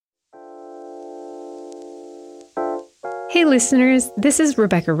Hey listeners, this is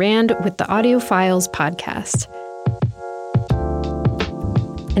Rebecca Rand with the Audiofiles podcast.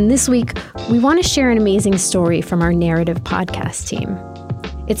 And this week, we want to share an amazing story from our narrative podcast team.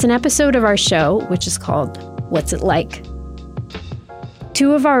 It's an episode of our show, which is called What's It Like?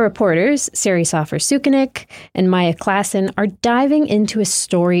 Two of our reporters, Sari Soffer-Sukenik and Maya Klassen, are diving into a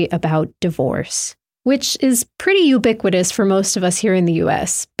story about divorce, which is pretty ubiquitous for most of us here in the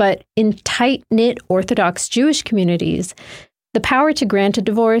U.S. But in tight-knit Orthodox Jewish communities, the power to grant a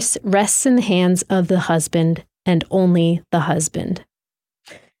divorce rests in the hands of the husband and only the husband.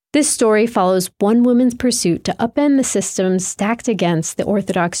 This story follows one woman's pursuit to upend the systems stacked against the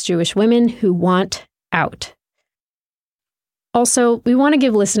Orthodox Jewish women who want out. Also, we want to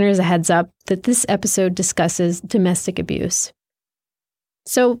give listeners a heads up that this episode discusses domestic abuse.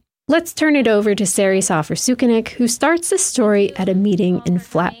 So let's turn it over to Sari Soffer-Sukenik, who starts the story at a meeting in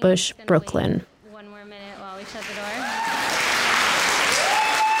Flatbush, Brooklyn. One more minute while we shut the door.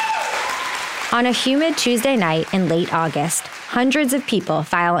 On a humid Tuesday night in late August, hundreds of people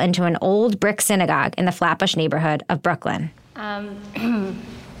file into an old brick synagogue in the Flatbush neighborhood of Brooklyn. Wow,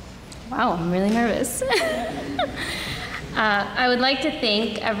 I'm really nervous. I would like to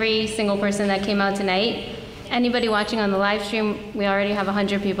thank every single person that came out tonight. Anybody watching on the live stream, we already have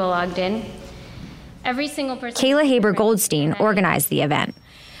 100 people logged in. Every single person. Kayla Haber-Goldstein organized the event.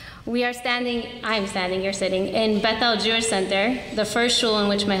 You're sitting in Bethel Jewish Center, the first shul in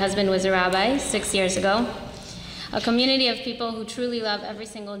which my husband was a rabbi 6 years ago. A community of people who truly love every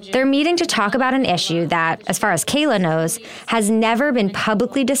single Jew. They're meeting to talk about an issue that, as far as Kayla knows, has never been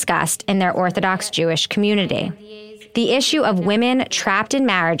publicly discussed in their Orthodox Jewish community. The issue of women trapped in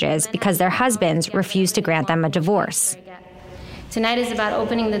marriages because their husbands refuse to grant them a divorce. Tonight is about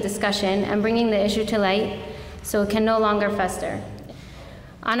opening the discussion and bringing the issue to light so it can no longer fester.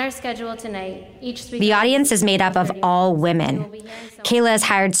 On our schedule tonight, each speaker... The audience is made up of all women. Kayla has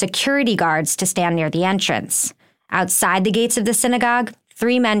hired security guards to stand near the entrance. Outside the gates of the synagogue,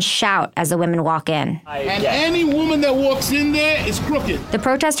 3 men shout as the women walk in. And any woman that walks in there is crooked. The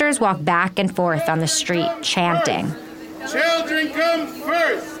protesters walk back and forth on the street, chanting. Children come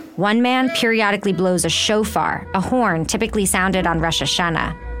first. One man periodically blows a shofar, a horn typically sounded on Rosh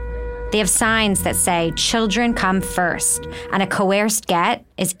Hashanah. They have signs that say, children come first, and a coerced get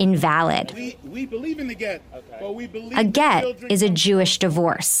is invalid. We believe in the get, but we believe a get is a Jewish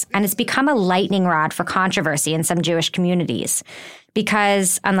divorce, and it's become a lightning rod for controversy in some Jewish communities.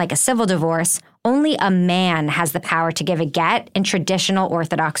 Because, unlike a civil divorce, only a man has the power to give a get in traditional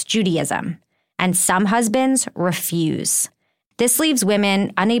Orthodox Judaism. And some husbands refuse. This leaves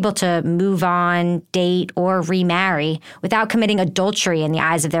women unable to move on, date, or remarry without committing adultery in the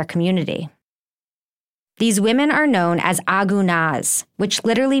eyes of their community. These women are known as agunaz, which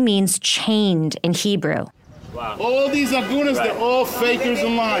literally means chained in Hebrew. Wow. All these agunas, they're all fakers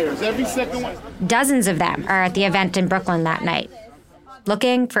and liars. Every second one. Dozens of them are at the event in Brooklyn that night,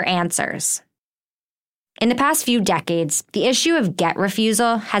 looking for answers. In the past few decades, the issue of get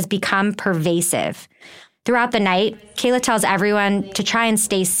refusal has become pervasive. Throughout the night, Kayla tells everyone to try and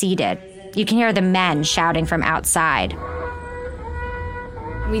stay seated. You can hear the men shouting from outside.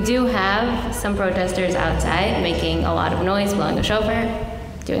 We do have some protesters outside making a lot of noise, blowing a shofar,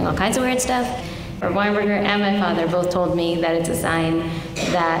 doing all kinds of weird stuff. Our Weinberger and my father both told me that it's a sign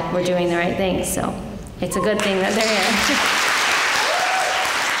that we're doing the right thing, so it's a good thing that they're here.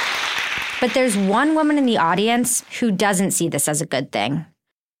 But there's one woman in the audience who doesn't see this as a good thing.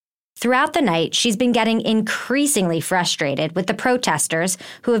 Throughout the night, she's been getting increasingly frustrated with the protesters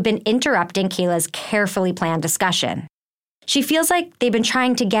who have been interrupting Kayla's carefully planned discussion. She feels like they've been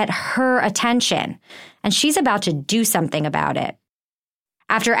trying to get her attention, and she's about to do something about it.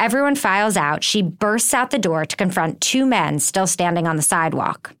 After everyone files out, she bursts out the door to confront 2 men still standing on the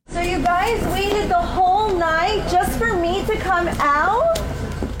sidewalk. So you guys waited the whole night just for me to come out?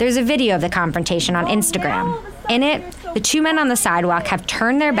 There's a video of the confrontation on Instagram. In it, the 2 men on the sidewalk have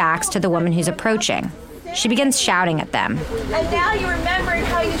turned their backs to the woman who's approaching. She begins shouting at them. And now you remembered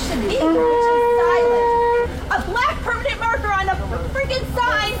how you should be, which is silent. A black permanent marker on a freaking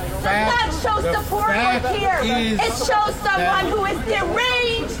sign does not show support or care. It shows someone who is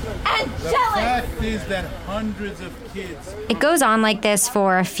deranged and jealous. The fact is that hundreds of kids... It goes on like this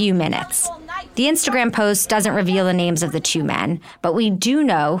for a few minutes. The Instagram post doesn't reveal the names of the 2 men, but we do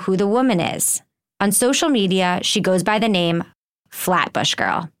know who the woman is. On social media, she goes by the name Flatbush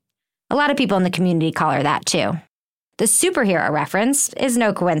Girl. A lot of people in the community call her that too. The superhero reference is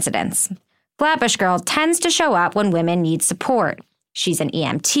no coincidence. Flatbush Girl tends to show up when women need support. She's an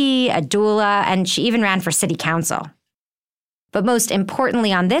EMT, a doula, and she even ran for city council. But most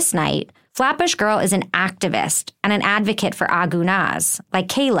importantly on this night, Flatbush Girl is an activist and an advocate for agunaz, like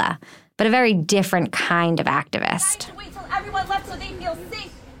Kayla, but a very different kind of activist. Wait till everyone left so they feel safe.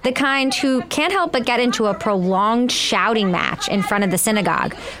 The kind who can't help but get into a prolonged shouting match in front of the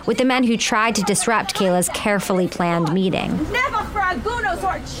synagogue with the men who tried to disrupt Kayla's carefully planned meeting. Never for agunos who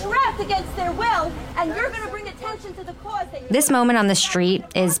are trapped against their will, and you're going to bring attention to the cause that you... This moment on the street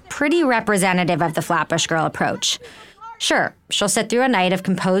is pretty representative of the Flatbush Girl approach. Sure, she'll sit through a night of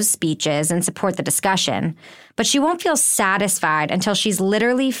composed speeches and support the discussion, but she won't feel satisfied until she's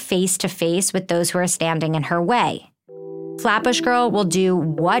literally face to face with those who are standing in her way. Flatbush Girl will do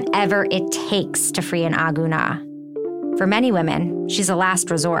whatever it takes to free an aguna. For many women, she's a last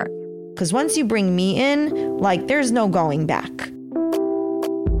resort. Because once you bring me in, like, there's no going back.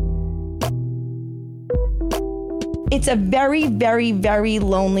 It's a very, very, very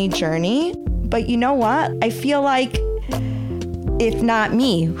lonely journey. But you know what? I feel like if not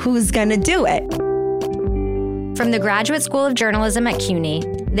me, who's gonna do it? From the Graduate School of Journalism at CUNY,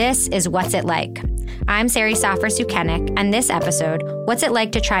 this is What's It Like? I'm Sari Safra-Sukenik, and this episode, what's it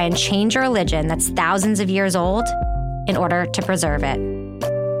like to try and change a religion that's thousands of years old in order to preserve it?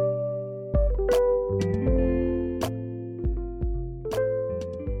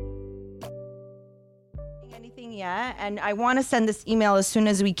 Anything yet? And I want to send this email as soon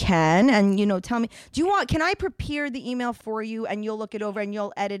as we can. And, tell me, can I prepare the email for you and you'll look it over and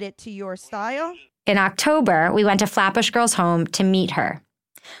you'll edit it to your style? In October, we went to Flatbush Girl's home to meet her.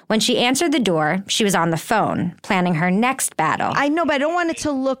 When she answered the door, she was on the phone, planning her next battle. I know, but I don't want it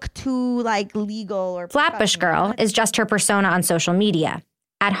to look too, legal or... Flatbush Girl is just her persona on social media.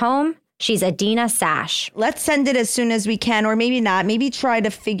 At home, she's Adina Sash. Let's send it as soon as we can, or maybe not. Maybe try to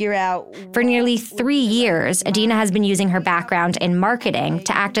figure out... For nearly 3 years, Adina has been using her background in marketing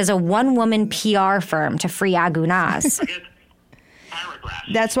to act as a one-woman PR firm to free agunaz.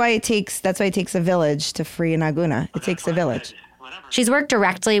 That's why it takes a village to free an aguna. It takes a village. She's worked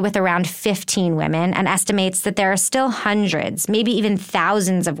directly with around 15 women and estimates that there are still hundreds, maybe even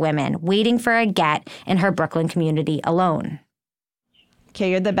thousands of women waiting for a get in her Brooklyn community alone.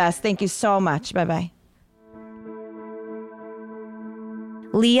 Okay, you're the best. Thank you so much. Bye-bye.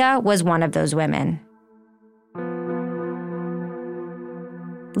 Leah was one of those women.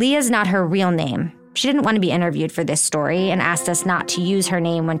 Leah's not her real name. She didn't want to be interviewed for this story and asked us not to use her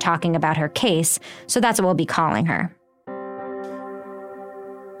name when talking about her case, so that's what we'll be calling her.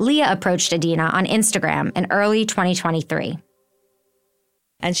 Leah approached Adina on Instagram in early 2023.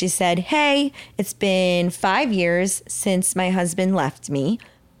 And she said, hey, it's been 5 years since my husband left me,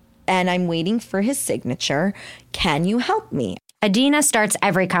 and I'm waiting for his signature. Can you help me? Adina starts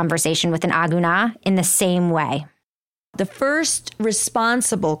every conversation with an aguna in the same way. The first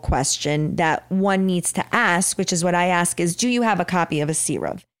responsible question that one needs to ask, which is what I ask, is, do you have a copy of a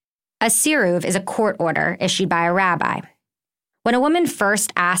siruv? A siruv is a court order issued by a rabbi. When a woman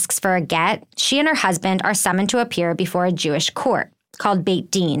first asks for a get, she and her husband are summoned to appear before a Jewish court called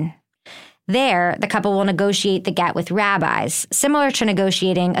Beit Din. There, the couple will negotiate the get with rabbis, similar to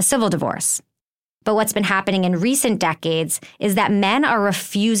negotiating a civil divorce. But what's been happening in recent decades is that men are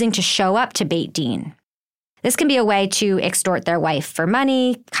refusing to show up to Beit Din. This can be a way to extort their wife for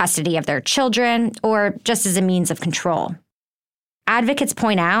money, custody of their children, or just as a means of control. Advocates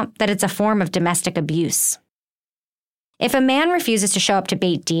point out that it's a form of domestic abuse. If a man refuses to show up to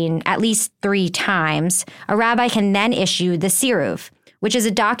Beit Din at least 3 times, a rabbi can then issue the siruv, which is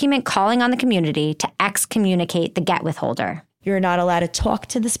a document calling on the community to excommunicate the get withholder. You're not allowed to talk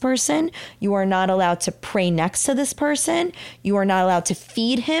to this person. You are not allowed to pray next to this person. You are not allowed to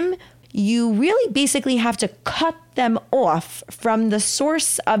feed him. You really basically have to cut them off from the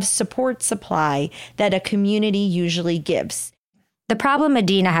source of support supply that a community usually gives. The problem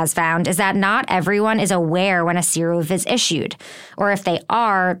Adina has found is that not everyone is aware when a siruv is issued, or if they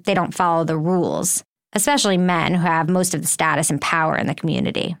are, they don't follow the rules, especially men who have most of the status and power in the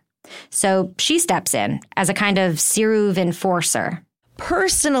community. So she steps in as a kind of siruv enforcer.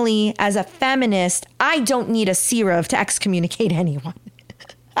 Personally, as a feminist, I don't need a siruv to excommunicate anyone.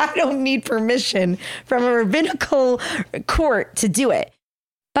 I don't need permission from a rabbinical court to do it.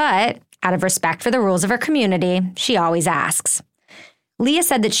 But out of respect for the rules of her community, she always asks. Leah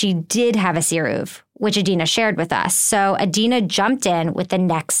said that she did have a siruv, which Adina shared with us, so Adina jumped in with the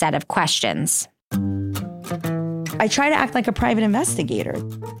next set of questions. I try to act like a private investigator.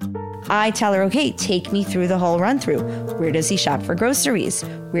 I tell her, okay, take me through the whole run-through. Where does he shop for groceries?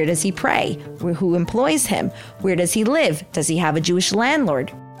 Where does he pray? Who employs him? Where does he live? Does he have a Jewish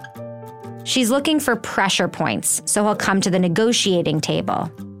landlord? She's looking for pressure points, so he'll come to the negotiating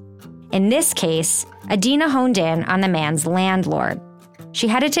table. In this case, Adina honed in on the man's landlord. she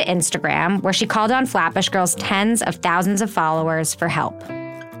headed to Instagram, where she called on Flatbush Girl's tens of thousands of followers for help.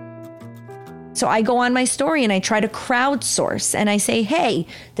 So I go on my story and I try to crowdsource and I say, hey,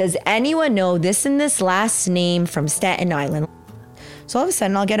 does anyone know this and this last name from Staten Island? So all of a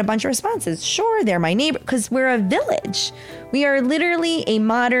sudden I'll get a bunch of responses. Sure, they're my neighbor, because we're a village. We are literally a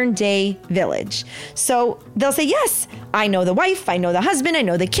modern day village. So they'll say, yes, I know the wife, I know the husband, I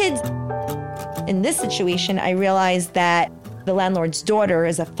know the kids. In this situation, I realized that the landlord's daughter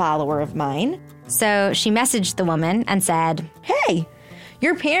is a follower of mine. So she messaged the woman and said, hey,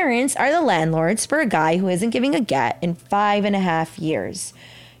 your parents are the landlords for a guy who isn't giving a get in 5.5 years.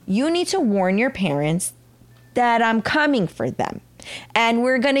 You need to warn your parents that I'm coming for them. And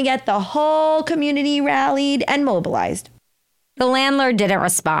we're going to get the whole community rallied and mobilized. The landlord didn't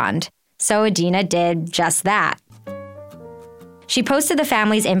respond, so Adina did just that. She posted the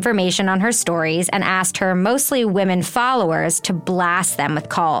family's information on her stories and asked her mostly women followers to blast them with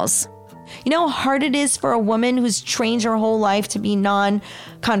calls. You know how hard it is for a woman who's trained her whole life to be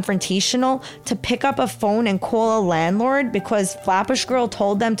non-confrontational to pick up a phone and call a landlord because Flatbush Girl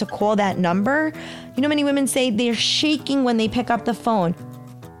told them to call that number? You know, many women say they're shaking when they pick up the phone.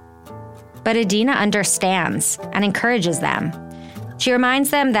 But Adina understands and encourages them. She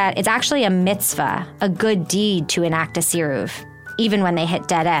reminds them that it's actually a mitzvah, a good deed to enact a siruv, even when they hit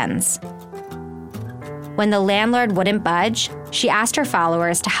dead ends. When the landlord wouldn't budge, she asked her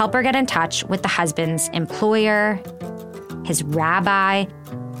followers to help her get in touch with the husband's employer, his rabbi,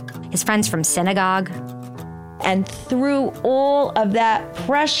 his friends from synagogue. And through all of that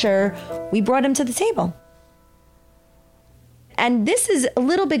pressure, we brought him to the table. And this is a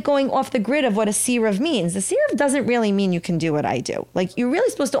little bit going off the grid of what a siruv means. The siruv doesn't really mean you can do what I do. Like, you're really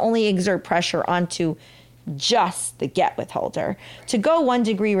supposed to only exert pressure onto just the get withholder. To go 1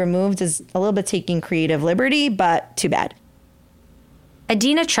 degree removed is a little bit taking creative liberty, but too bad.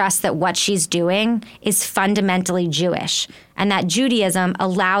 Adina trusts that what she's doing is fundamentally Jewish and that Judaism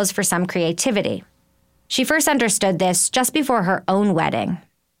allows for some creativity. She first understood this just before her own wedding.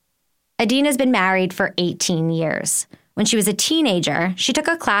 Adina's been married for 18 years. When she was a teenager, she took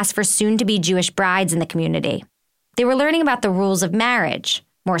a class for soon-to-be Jewish brides in the community. They were learning about the rules of marriage,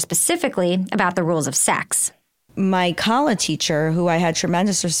 more specifically about the rules of sex. My college teacher, who I had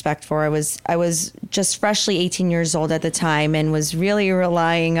tremendous respect for, I was just freshly 18 years old at the time and was really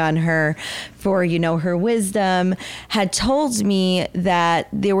relying on her for, her wisdom, had told me that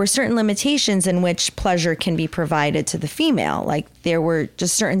there were certain limitations in which pleasure can be provided to the female. Like, there were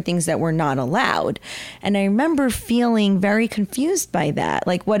just certain things that were not allowed. And I remember feeling very confused by that.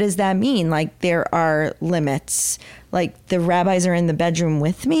 Like, what does that mean? Like, there are limits. Like, the rabbis are in the bedroom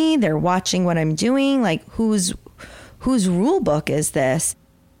with me. They're watching what I'm doing. Like, whose rule book is this?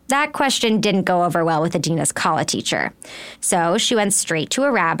 That question didn't go over well with Adina's college teacher. So she went straight to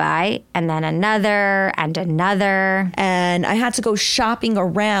a rabbi, and then another and another. And I had to go shopping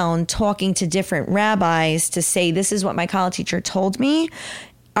around talking to different rabbis to say, this is what my college teacher told me.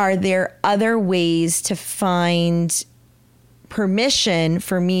 Are there other ways to find permission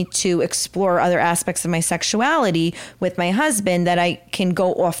for me to explore other aspects of my sexuality with my husband that I can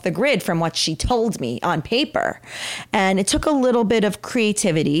go off the grid from what she told me on paper? And it took a little bit of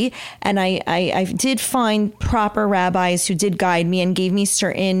creativity. And I did find proper rabbis who did guide me and gave me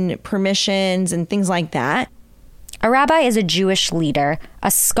certain permissions and things like that. A rabbi is a Jewish leader, a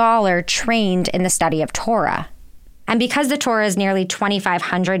scholar trained in the study of Torah. And because the Torah is nearly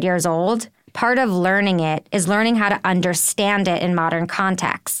 2,500 years old, part of learning it is learning how to understand it in modern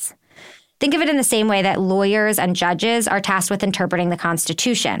contexts. Think of it in the same way that lawyers and judges are tasked with interpreting the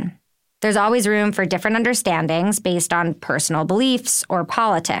Constitution. There's always room for different understandings based on personal beliefs or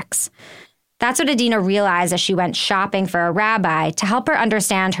politics. That's what Adina realized as she went shopping for a rabbi to help her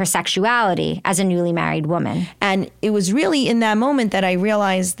understand her sexuality as a newly married woman. And it was really in that moment that I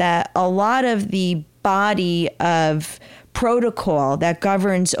realized that a lot of the body of protocol that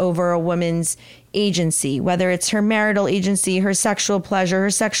governs over a woman's agency, whether it's her marital agency, her sexual pleasure, her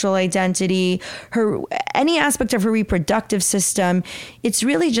sexual identity, any aspect of her reproductive system, it's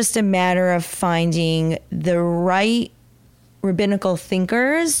really just a matter of finding the right rabbinical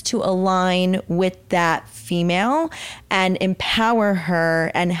thinkers to align with that female and empower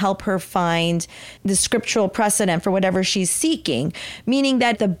her and help her find the scriptural precedent for whatever she's seeking, meaning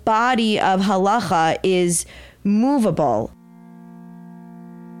that the body of halacha is movable.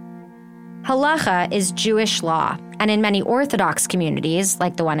 Halacha is Jewish law, and in many Orthodox communities,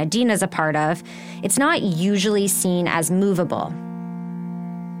 like the one Adina's a part of, it's not usually seen as movable.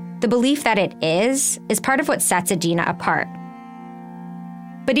 The belief that it is part of what sets Adina apart.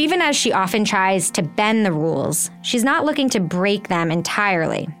 But even as she often tries to bend the rules, she's not looking to break them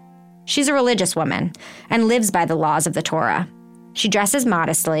entirely. She's a religious woman and lives by the laws of the Torah. She dresses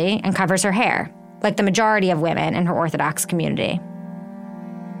modestly and covers her hair, like the majority of women in her Orthodox community.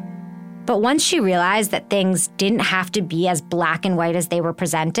 But once she realized that things didn't have to be as black and white as they were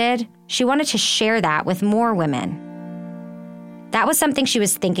presented, she wanted to share that with more women. That was something she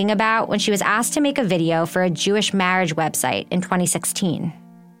was thinking about when she was asked to make a video for a Jewish marriage website in 2016.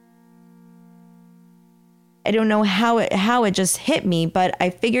 I don't know how it just hit me, but I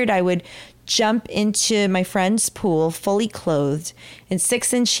figured I would jump into my friend's pool fully clothed in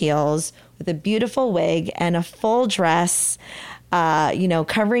 6-inch heels with a beautiful wig and a full dress,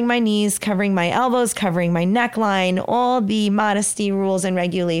 covering my knees, covering my elbows, covering my neckline, all the modesty rules and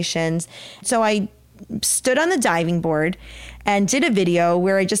regulations. So I stood on the diving board and did a video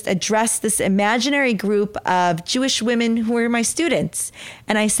where I just addressed this imaginary group of Jewish women who were my students.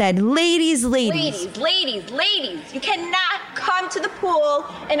 And I said, ladies, you cannot come to the pool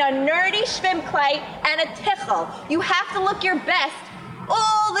in a nerdy schwimmkleid and a tichel. You have to look your best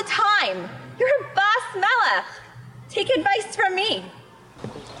all the time. You're a Bas Melech. Take advice from me.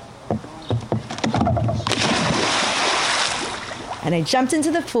 And I jumped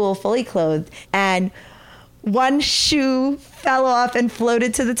into the pool fully clothed, and one shoe fell off and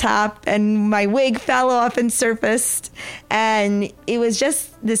floated to the top, and my wig fell off and surfaced. And it was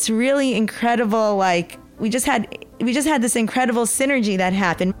just this really incredible, we just had this incredible synergy that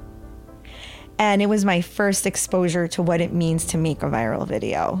happened. And it was my first exposure to what it means to make a viral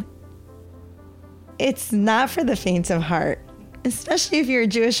video. It's not for the faint of heart, especially if you're a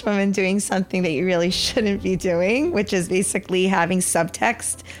Jewish woman doing something that you really shouldn't be doing, which is basically having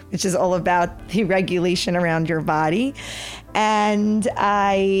subtext, which is all about the regulation around your body. And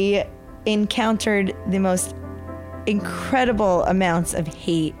I encountered the most incredible amounts of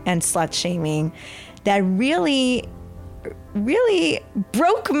hate and slut shaming that really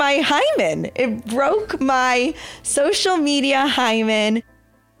broke my hymen. It broke my social media hymen.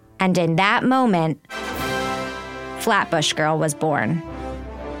 And in that moment, Flatbush Girl was born.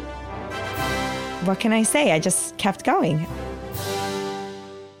 What can I say? I just kept going.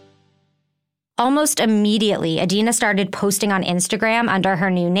 Almost immediately, Adina started posting on Instagram under her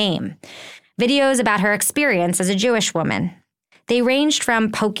new name, videos about her experience as a Jewish woman. They ranged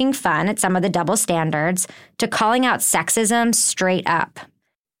from poking fun at some of the double standards to calling out sexism straight up.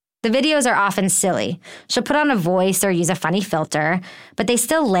 The videos are often silly. She'll put on a voice or use a funny filter, but they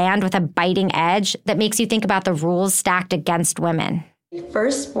still land with a biting edge that makes you think about the rules stacked against women. A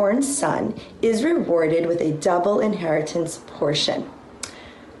firstborn son is rewarded with a double inheritance portion.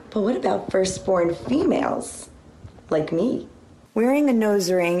 But what about firstborn females, like me? Wearing a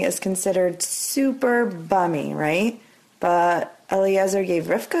nose ring is considered super bummy, right? But Eliezer gave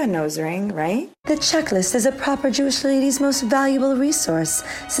Rivka a nose ring, right? The checklist is a proper Jewish lady's most valuable resource,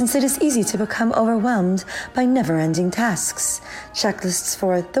 since it is easy to become overwhelmed by never-ending tasks. Checklists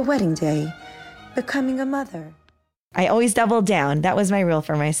for the wedding day, becoming a mother. I always double down. That was my rule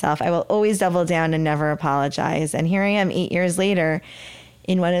for myself. I will always double down and never apologize. And here I am 8 years later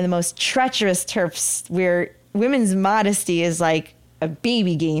in one of the most treacherous turfs where women's modesty is like a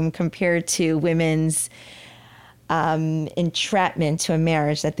baby game compared to women's entrapment to a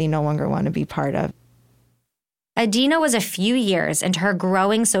marriage that they no longer want to be part of. Adina was a few years into her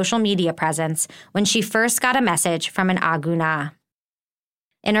growing social media presence when she first got a message from an aguna.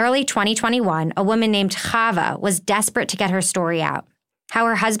 In early 2021, a woman named Chava was desperate to get her story out, how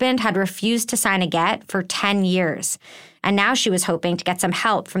her husband had refused to sign a get for 10 years, and now she was hoping to get some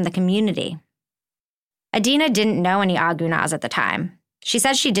help from the community. Adina didn't know any agunas at the time. She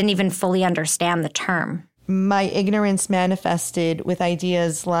said she didn't even fully understand the term. My ignorance manifested with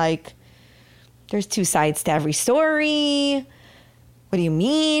ideas like, there's two sides to every story. What do you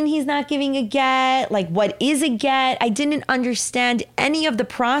mean he's not giving a get? Like, what is a get? I didn't understand any of the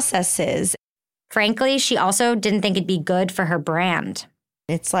processes. Frankly, she also didn't think it'd be good for her brand.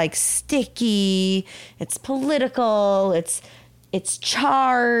 It's like sticky, it's political, it's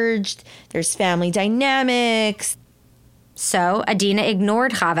charged, there's family dynamics. So Adina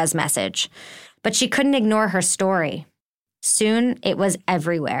ignored Chava's message, but she couldn't ignore her story. Soon, it was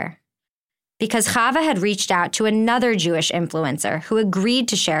everywhere. Because Chava had reached out to another Jewish influencer who agreed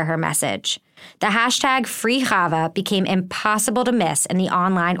to share her message. The hashtag #FreeChava became impossible to miss in the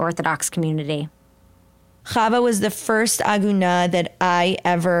online Orthodox community. Chava was the first aguna that I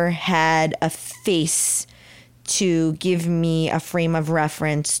ever had a face to give me a frame of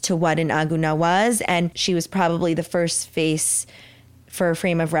reference to what an aguna was, and she was probably the first face for a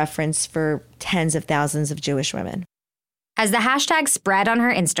frame of reference for tens of thousands of Jewish women. As the hashtag spread on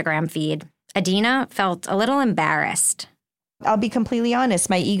her Instagram feed, Adina felt a little embarrassed. I'll be completely honest.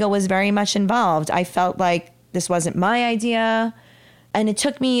 My ego was very much involved. I felt like this wasn't my idea. And it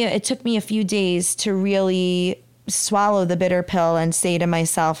took me a few days to really swallow the bitter pill and say to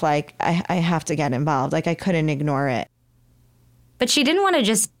myself, like, I have to get involved. Like, I couldn't ignore it. But she didn't want to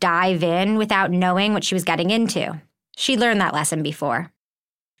just dive in without knowing what she was getting into. She'd learned that lesson before.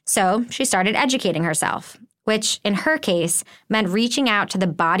 So she started educating herself, which in her case meant reaching out to the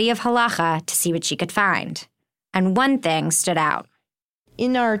body of halacha to see what she could find. And one thing stood out.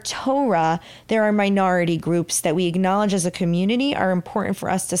 In our Torah, there are minority groups that we acknowledge as a community are important for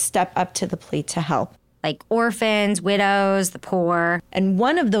us to step up to the plate to help. Like orphans, widows, the poor. And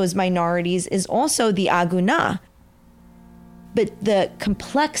one of those minorities is also the agunah. But the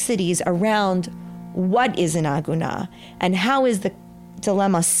complexities around what is an agunah and how is the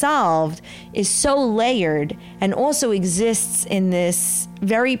dilemma solved is so layered and also exists in this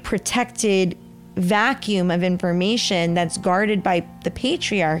very protected vacuum of information that's guarded by the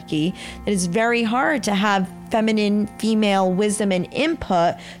patriarchy that it's very hard to have feminine, female wisdom and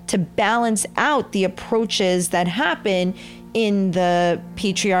input to balance out the approaches that happen in the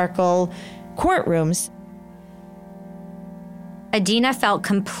patriarchal courtrooms. Adina felt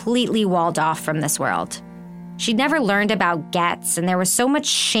completely walled off from this world. She'd never learned about gets, and there was so much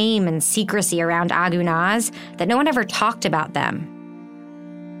shame and secrecy around agunahs that no one ever talked about them.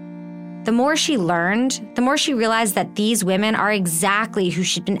 The more she learned, the more she realized that these women are exactly who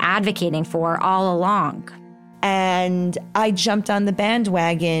she'd been advocating for all along. And I jumped on the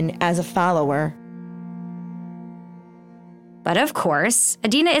bandwagon as a follower. But of course,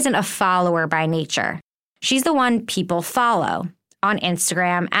 Adina isn't a follower by nature. She's the one people follow on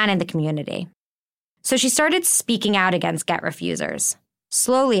Instagram and in the community. So she started speaking out against get refusers.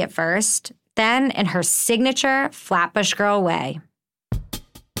 Slowly at first, then in her signature Flatbush Girl way.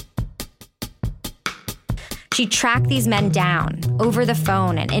 She tracked these men down, over the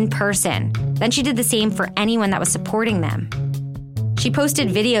phone and in person. Then she did the same for anyone that was supporting them. She posted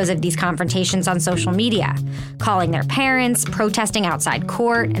videos of these confrontations on social media, calling their parents, protesting outside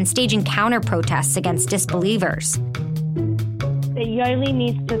court, and staging counter-protests against disbelievers. That Yoeli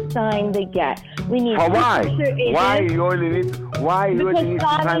needs to sign the get. We need. Why? Why Yoeli needs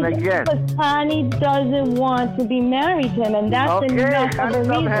to sign the get? Because Connie doesn't want to be married to him, and that's enough of a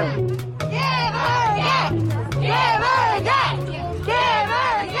reason. Give her that! Give her that!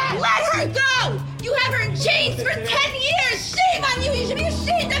 Let her go! You have her in chains for 10 years! Shame on you! You should be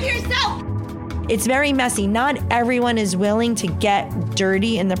ashamed of yourself! It's very messy. Not everyone is willing to get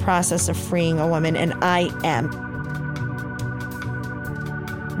dirty in the process of freeing a woman, and I am.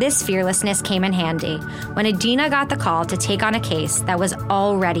 This fearlessness came in handy when Adina got the call to take on a case that was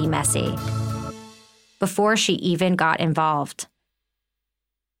already messy, before she even got involved.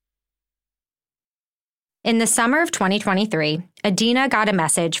 In the summer of 2023, Adina got a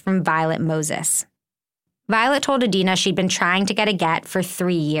message from Violet Moses. Violet told Adina she'd been trying to get a get for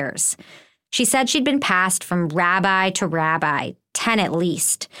 3 years. She said she'd been passed from rabbi to rabbi, 10 at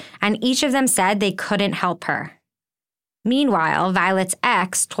least, and each of them said they couldn't help her. Meanwhile, Violet's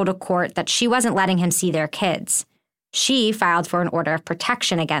ex told a court that she wasn't letting him see their kids. She filed for an order of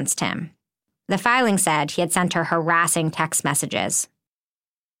protection against him. The filing said he had sent her harassing text messages.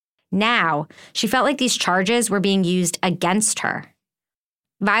 Now, she felt like these charges were being used against her.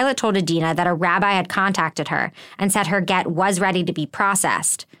 Violet told Adina that a rabbi had contacted her and said her get was ready to be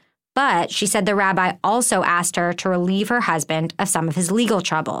processed. But she said the rabbi also asked her to relieve her husband of some of his legal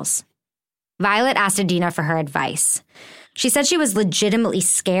troubles. Violet asked Adina for her advice. She said she was legitimately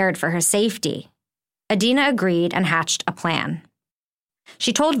scared for her safety. Adina agreed and hatched a plan.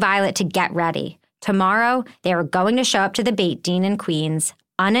 She told Violet to get ready. Tomorrow, they were going to show up to the Beit Din in Queens,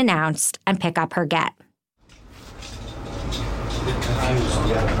 unannounced, and pick up her get.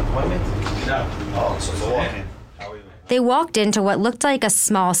 They walked into what looked like a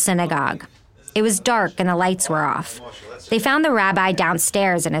small synagogue. It was dark and the lights were off. They found the rabbi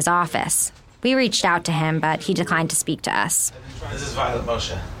downstairs in his office. We reached out to him, but he declined to speak to us. This is Violet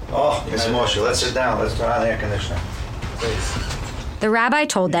Moshe. Oh, Miss Moshe, let's sit down. Let's turn on the air conditioner. Please. The rabbi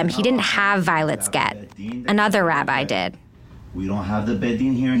told them he didn't have Violet's get. Another rabbi did. We don't have the Beit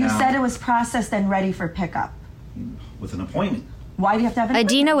Din here now. You said it was processed and ready for pickup. With an appointment. Why do you have to have an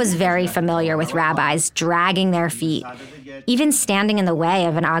appointment? Adina was very familiar with rabbis dragging their feet, even standing in the way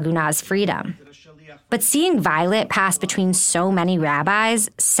of an agunah's freedom. But seeing Violet pass between so many rabbis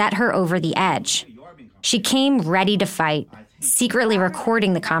set her over the edge. She came ready to fight, secretly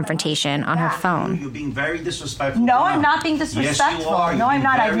recording the confrontation on her phone. You're being very disrespectful. No, I'm not being disrespectful. Yes, you are. No, I'm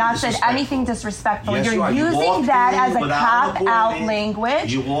not. I've Very not said disrespectful. anything disrespectful. Yes, you You're are. You using walked that in as a without an cop-out appointment.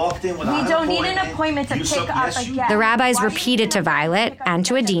 language. You walked in without We an don't need an appointment to You pick up yes, you again. The rabbis Why do you repeated need to an appointment Violet pick up and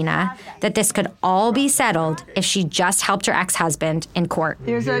to again? Adina that this could all be settled if she just helped her ex-husband in court.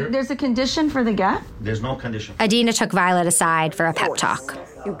 There's a condition for the gap. There's no condition. Adina took Violet aside for a pep talk.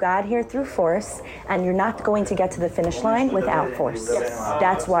 You got here through force, and you're not going to get to the finish line without force.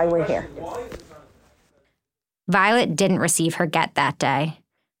 That's why we're here. Violet didn't receive her get that day,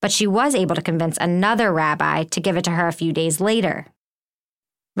 but she was able to convince another rabbi to give it to her a few days later.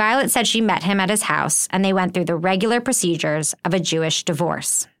 Violet said she met him at his house, and they went through the regular procedures of a Jewish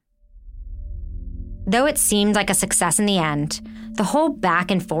divorce. Though it seemed like a success in the end, the whole back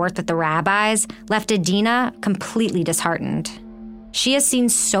and forth with the rabbis left Adina completely disheartened. She has seen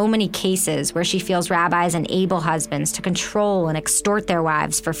so many cases where she feels rabbis enable husbands to control and extort their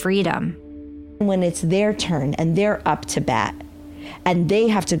wives for freedom. When it's their turn and they're up to bat, and they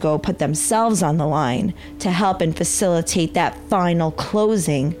have to go put themselves on the line to help and facilitate that final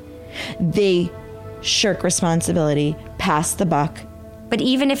closing, they shirk responsibility, pass the buck. But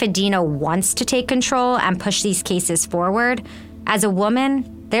even if Adina wants to take control and push these cases forward, as a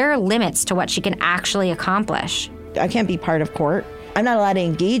woman, there are limits to what she can actually accomplish. I can't be part of court. I'm not allowed to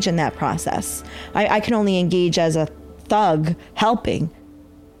engage in that process. I can only engage as a thug helping.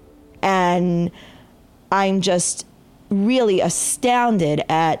 And I'm just really astounded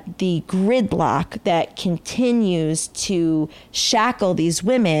at the gridlock that continues to shackle these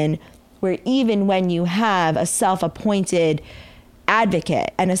women, where even when you have a self-appointed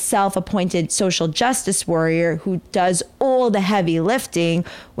advocate and a self-appointed social justice warrior who does all the heavy lifting,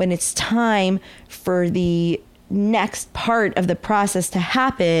 when it's time for the next part of the process to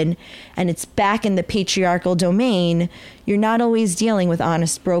happen and it's back in the patriarchal domain, you're not always dealing with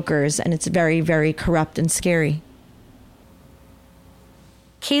honest brokers, and it's very, very corrupt and scary.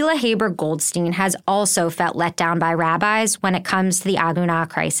 Kayla Haber-Goldstein has also felt let down by rabbis when it comes to the Agunah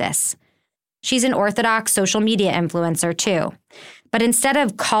crisis. She's an Orthodox social media influencer too, but instead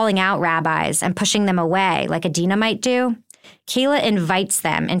of calling out rabbis and pushing them away like Adina might do, Kayla invites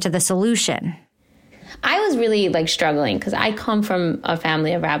them into the solution. I was really struggling because I come from a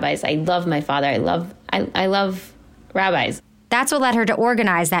family of rabbis. I love my father. I love rabbis. That's what led her to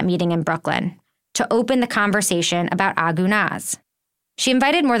organize that meeting in Brooklyn, to open the conversation about agunahs. She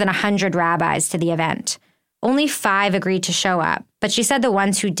invited more than 100 rabbis to the event. Only 5 agreed to show up, but she said the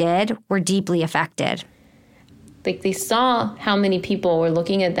ones who did were deeply affected. They saw how many people were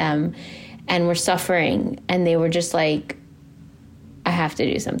looking at them and were suffering, and they were just like, I have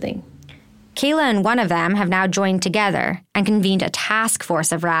to do something. Kayla and one of them have now joined together and convened a task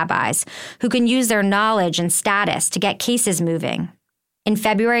force of rabbis who can use their knowledge and status to get cases moving. In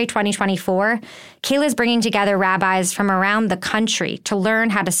February 2024, Kayla's bringing together rabbis from around the country to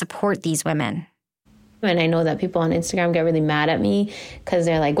learn how to support these women. And I know that people on Instagram get really mad at me because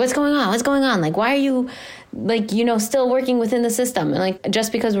they're like, what's going on? What's going on? Why are you, still working within the system? And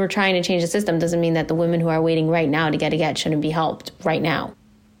just because we're trying to change the system doesn't mean that the women who are waiting right now to get a get shouldn't be helped right now.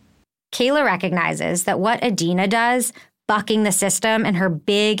 Kayla recognizes that what Adina does, bucking the system in her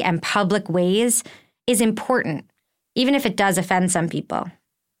big and public ways, is important, even if it does offend some people.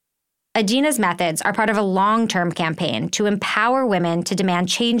 Adina's methods are part of a long-term campaign to empower women to demand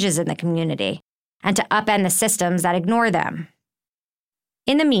changes in the community and to upend the systems that ignore them.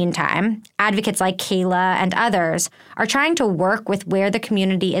 In the meantime, advocates like Kayla and others are trying to work with where the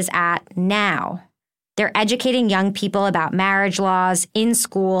community is at now. They're educating young people about marriage laws in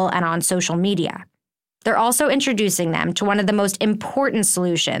school and on social media. They're also introducing them to one of the most important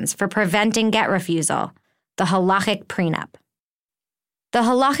solutions for preventing get refusal, the halachic prenup. The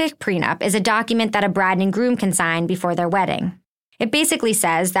halachic prenup is a document that a bride and groom can sign before their wedding. It basically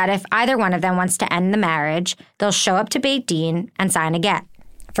says that if either one of them wants to end the marriage, they'll show up to Beit Din and sign a get.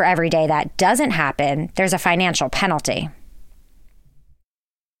 For every day that doesn't happen, there's a financial penalty.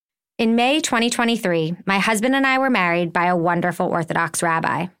 In May 2023, my husband and I were married by a wonderful Orthodox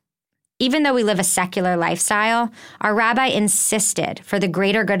rabbi. Even though we live a secular lifestyle, our rabbi insisted, for the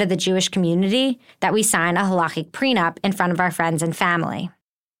greater good of the Jewish community, that we sign a halachic prenup in front of our friends and family.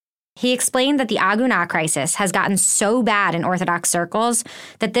 He explained that the Agunah crisis has gotten so bad in Orthodox circles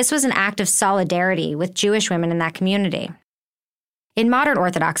that this was an act of solidarity with Jewish women in that community. In modern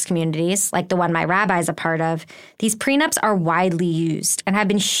Orthodox communities, like the one my rabbi is a part of, these prenups are widely used and have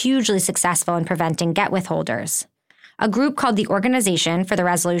been hugely successful in preventing get withholders. A group called the Organization for the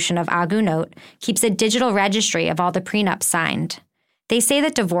Resolution of Agunot keeps a digital registry of all the prenups signed. They say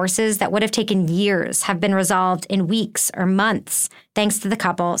that divorces that would have taken years have been resolved in weeks or months, thanks to the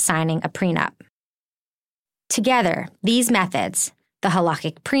couple signing a prenup. Together, these methods, the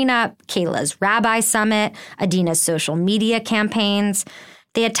halakhic prenup, Kayla's rabbi summit, Adina's social media campaigns,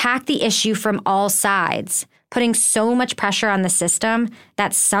 they attack the issue from all sides, putting so much pressure on the system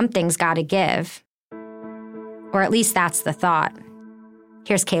that something's got to give. Or at least that's the thought.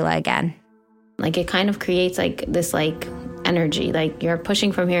 Here's Kayla again. Like, it kind of creates like this like energy, like you're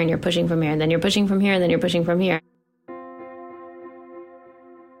pushing from here and you're pushing from here, and then you're pushing from here and then you're pushing from here.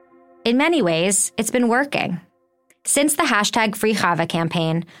 In many ways, it's been working. Since the hashtag Free Chava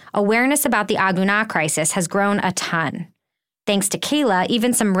campaign, awareness about the Aguna crisis has grown a ton. Thanks to Kayla,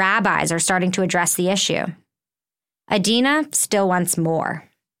 even some rabbis are starting to address the issue. Adina still wants more.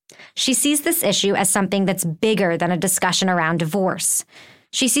 She sees this issue as something that's bigger than a discussion around divorce.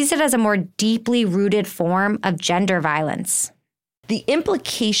 She sees it as a more deeply rooted form of gender violence. The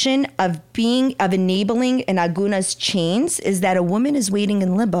implication of enabling an aguna's chains is that a woman is waiting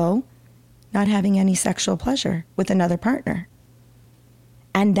in limbo, not having any sexual pleasure with another partner.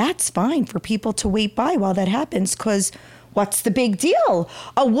 And that's fine for people to wait by while that happens, because what's the big deal?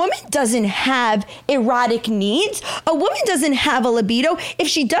 A woman doesn't have erotic needs. A woman doesn't have a libido. If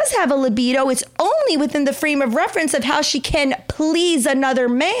she does have a libido, it's only within the frame of reference of how she can please another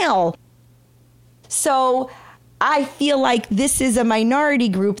male. So I feel like this is a minority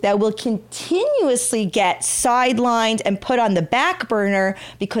group that will continuously get sidelined and put on the back burner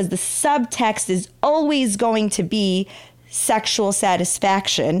because the subtext is always going to be sexual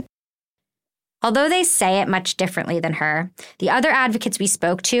satisfaction. Although they say it much differently than her, the other advocates we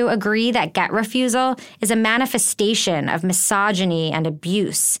spoke to agree that get refusal is a manifestation of misogyny and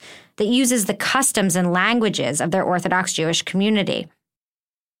abuse that uses the customs and languages of their Orthodox Jewish community.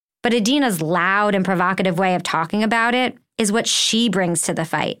 But Adina's loud and provocative way of talking about it is what she brings to the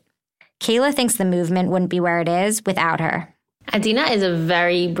fight. Kayla thinks the movement wouldn't be where it is without her. Adina is a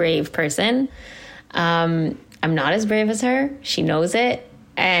very brave person. I'm not as brave as her. She knows it.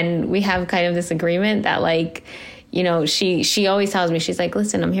 And we have kind of this agreement that, like, you know, she always tells me, she's like,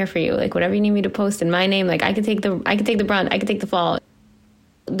 listen, I'm here for you. Like, whatever you need me to post in my name, like, I can take the brunt, I can take the fall.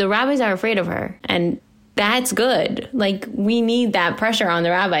 The rabbis are afraid of her, and that's good. Like, we need that pressure on the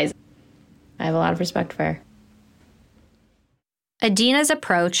rabbis. I have a lot of respect for her. Adina's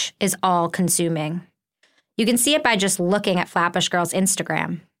approach is all-consuming. You can see it by just looking at Flatbush Girl's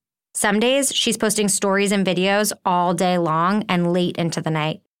Instagram. Some days, she's posting stories and videos all day long and late into the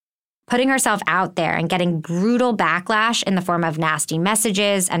night, putting herself out there and getting brutal backlash in the form of nasty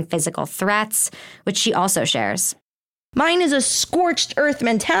messages and physical threats, which she also shares. Mine is a scorched earth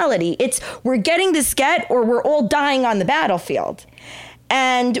mentality. It's we're getting this get or we're all dying on the battlefield.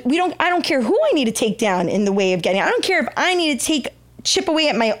 And I don't care who I need to take down in the way of getting, I don't care if I need to chip away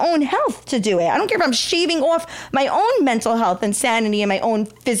at my own health to do it. I don't care if I'm shaving off my own mental health and sanity and my own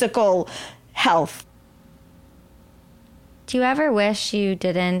physical health. Do you ever wish you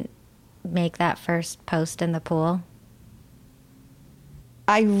didn't make that first post in the pool?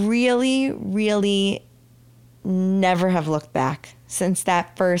 I really, really never have looked back since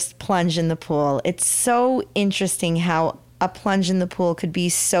that first plunge in the pool. It's so interesting how a plunge in the pool could be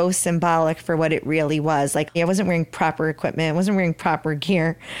so symbolic for what it really was. Like, I wasn't wearing proper equipment. I wasn't wearing proper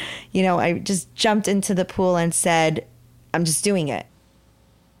gear. You know, I just jumped into the pool and said, I'm just doing it.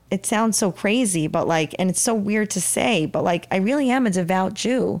 It sounds so crazy, but like, and it's so weird to say, but like, I really am a devout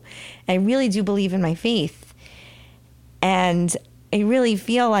Jew. I really do believe in my faith. And I really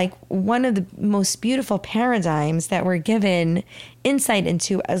feel like one of the most beautiful paradigms that we're given insight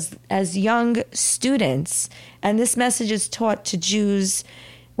into as young students, and this message is taught to Jews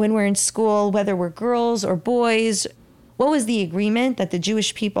when we're in school, whether we're girls or boys. What was the agreement that the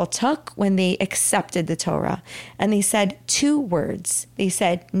Jewish people took when they accepted the Torah? And they said 2 words. They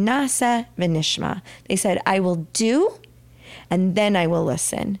said, Nasa v'nishma. They said, I will do, and then I will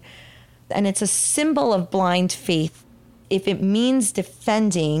listen. And it's a symbol of blind faith. If it means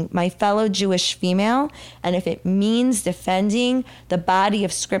defending my fellow Jewish female, and if it means defending the body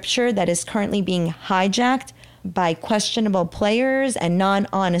of scripture that is currently being hijacked by questionable players and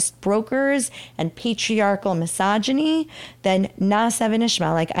non-honest brokers and patriarchal misogyny, then na'aseh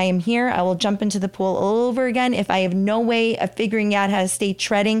v'nishma. Like, I am here, I will jump into the pool all over again if I have no way of figuring out how to stay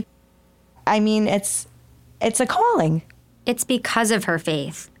treading. I mean, it's a calling. It's because of her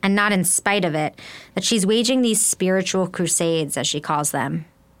faith, and not in spite of it, that she's waging these spiritual crusades, as she calls them.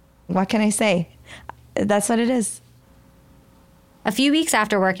 What can I say? That's what it is. A few weeks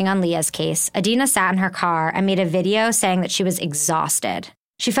after working on Leah's case, Adina sat in her car and made a video saying that she was exhausted.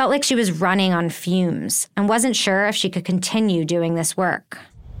 She felt like she was running on fumes and wasn't sure if she could continue doing this work.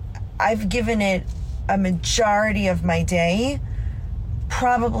 I've given it a majority of my day,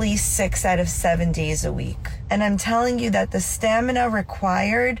 probably 6 out of 7 days a week. And I'm telling you that the stamina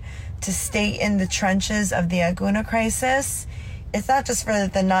required to stay in the trenches of the Aguna crisis, it's not just for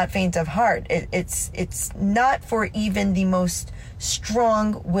the not faint of heart. It's not for even the most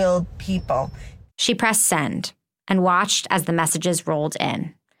strong-willed people. She pressed send and watched as the messages rolled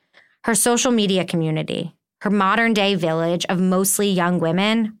in. Her social media community, her modern-day village of mostly young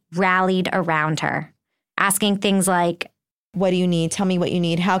women, rallied around her, asking things like, "What do you need? Tell me what you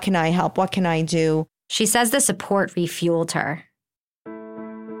need. How can I help? What can I do?" She says the support refueled her.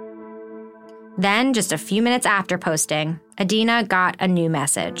 Then, just a few minutes after posting, Adina got a new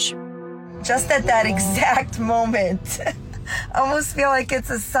message. Just at that exact moment, I almost feel like it's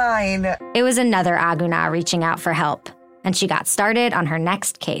a sign. It was another Aguna reaching out for help, and she got started on her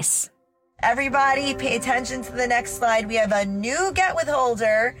next case. Everybody, pay attention to the next slide. We have a new get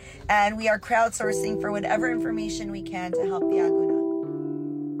withholder, and we are crowdsourcing for whatever information we can to help the Aguna.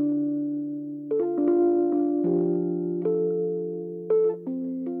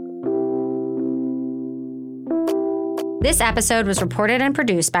 This episode was reported and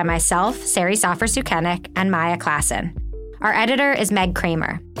produced by myself, Sari Soffer-Sukenik, and Maya Klassen. Our editor is Meg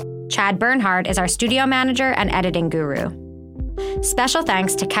Kramer. Chad Bernhard is our studio manager and editing guru. Special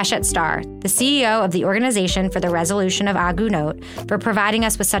thanks to Keshet Star, the CEO of the Organization for the Resolution of Agunot, for providing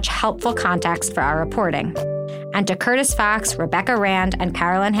us with such helpful context for our reporting. And to Curtis Fox, Rebecca Rand, and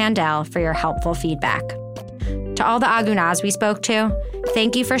Carolyn Handel for your helpful feedback. To all the Agunas we spoke to,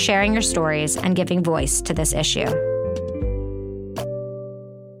 thank you for sharing your stories and giving voice to this issue.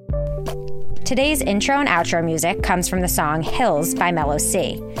 Today's intro and outro music comes from the song Hills by Mellow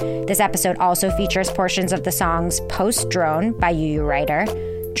C. This episode also features portions of the songs Post Drone by Yu Writer,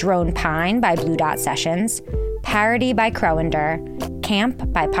 Drone Pine by Blue Dot Sessions, Parody by Crowender,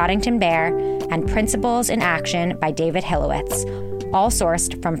 Camp by Poddington Bear, and Principles in Action by David Hillowitz, all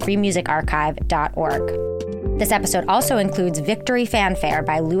sourced from freemusicarchive.org. This episode also includes Victory Fanfare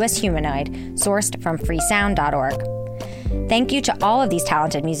by Lewis Humanoid, sourced from freesound.org. Thank you to all of these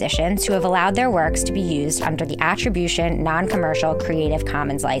talented musicians who have allowed their works to be used under the Attribution Non-Commercial Creative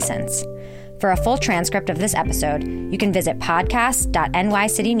Commons license. For a full transcript of this episode, you can visit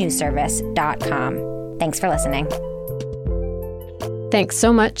podcast.nycitynewsservice.com. Thanks for listening. Thanks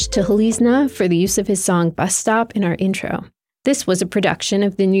so much to Halizna for the use of his song Bus Stop in our intro. This was a production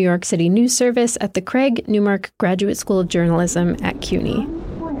of the New York City News Service at the Craig Newmark Graduate School of Journalism at CUNY.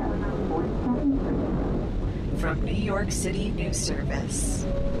 From New York City News Service.